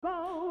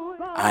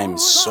I'm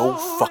so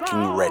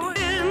fucking ready.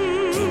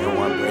 Ain't no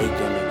one breaking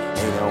me,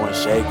 ain't no one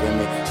shaking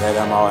me. Let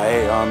them all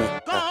hate on me.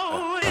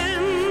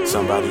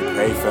 Somebody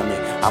pray for me.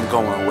 I'm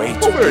going way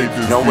too deep.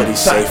 Nobody's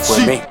safe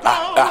with me.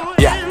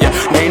 Yeah.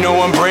 Ain't no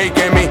one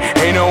breaking me,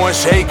 ain't no one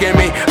shaking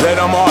me. Let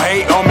them all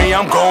hate on me.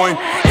 I'm going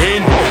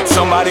in.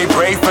 Somebody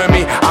pray for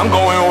me. I'm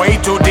going way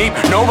too deep.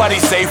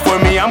 Nobody's safe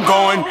with me. I'm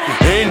going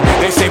in.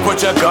 They say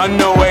put your gun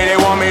away. They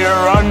want me to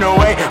run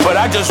away, but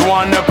I just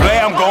want to play.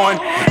 I'm going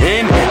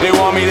in. They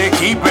want me to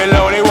keep it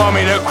low. They want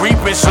me to creep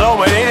it slow,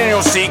 but it ain't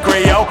no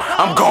secret, yo.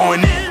 I'm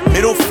going in.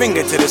 Middle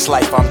finger to this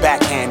life, I'm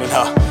backhanding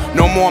her.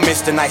 No more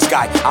Mr. Nice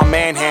Guy, I'll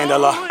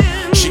manhandle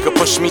her. She could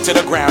push me to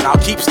the ground, I'll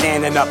keep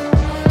standing up.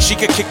 She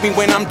could kick me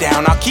when I'm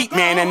down, I'll keep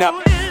manning up.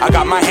 I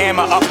got my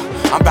hammer up,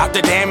 I'm about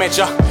to damage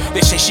her.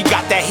 They say she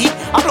got that heat,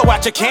 I blow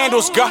out your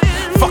candles, girl.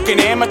 Fucking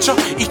amateur,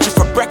 eat you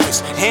for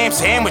breakfast. Ham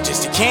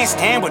sandwiches, you can't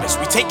stand with us.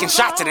 We taking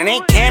shots and it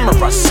ain't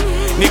cameras.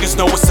 Niggas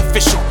know it's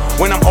official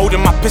when I'm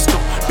holding my pistol.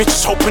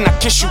 Bitches hoping I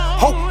kiss you,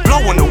 hope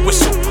blowing the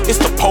whistle. It's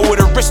the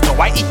poet Aristo,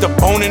 I eat the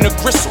bone and the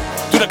gristle.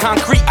 Through the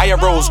concrete I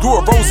arose, grew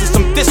a rose and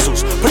some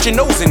thistles. Put your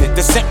nose in it,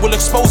 the scent will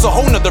expose a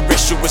whole nother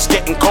issue. It's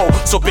getting cold,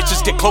 so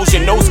bitches get close,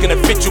 your nose gonna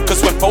fit you.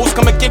 Cause when foes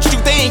come against you,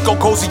 they ain't gon'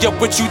 cozy up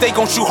with you. They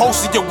gon' shoot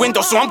holes in your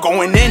window, so I'm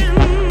going in.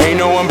 Ain't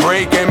no one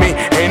breaking me,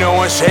 ain't no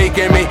one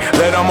shaking me.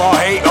 Let them all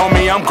hate on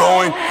me, I'm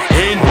going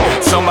in.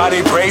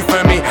 Somebody pray for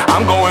me,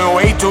 I'm going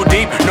way too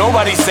deep.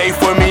 Nobody's safe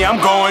with me,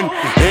 I'm going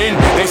in.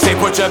 They say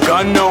put your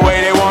gun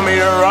away, they want me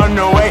to run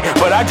away,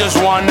 but I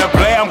just wanna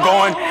play, I'm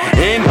going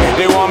in.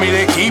 They want me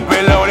to keep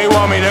it low, they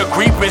want me to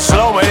creep it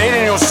slow, but it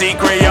ain't no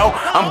secret, yo,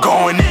 I'm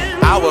going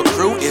in. Our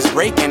crew is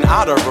breaking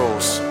out of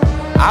rules.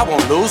 I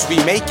won't lose, we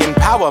making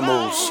power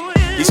moves.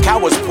 These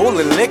cowards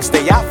pulling licks,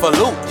 they out for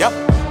loot, yup.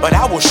 But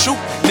I will shoot,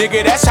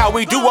 nigga, that's how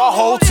we do. Our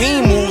whole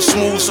team moves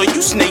smooth, so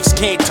you snakes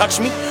can't touch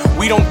me.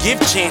 We don't give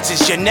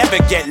chances, you never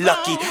get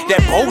lucky. That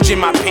bulge in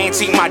my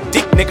pants ain't my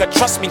dick, nigga,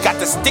 trust me. Got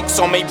the sticks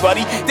on me,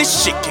 buddy, this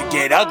shit could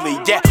get ugly,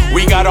 yeah.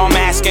 We got on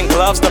masks and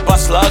gloves to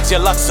bust slugs, your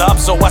luck's up,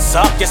 so what's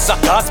up? You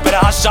suckers,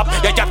 better hush up,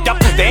 yup.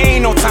 There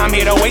ain't no time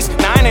here to waste,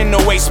 9 in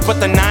the waist.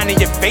 Put the 9 in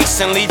your face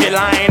and leave you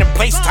lying in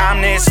place.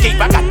 Time to escape,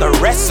 I got the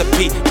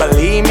recipe,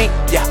 believe me,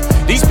 yeah.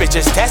 These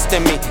bitches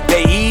testing me,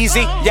 they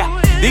easy, yeah.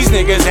 These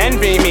niggas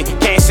envy me,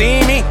 can't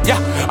see me, yeah.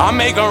 I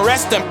make them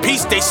rest in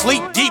peace, they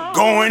sleep deep,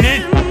 going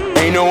in.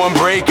 Ain't no one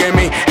breaking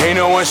me, ain't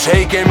no one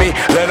shaking me.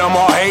 Let them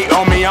all hate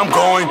on me, I'm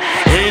going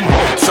in.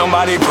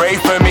 Somebody pray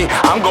for me,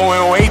 I'm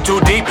going way too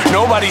deep.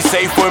 Nobody's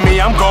safe with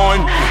me, I'm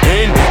going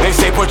in. They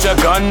say put your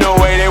gun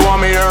away, they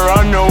want me to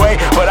run away,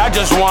 but I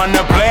just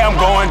wanna play, I'm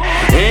going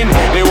in.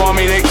 They want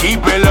me to keep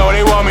it low,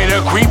 they want me to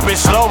creep it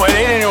slow, but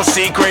it ain't no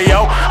secret,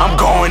 yo, I'm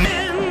going in.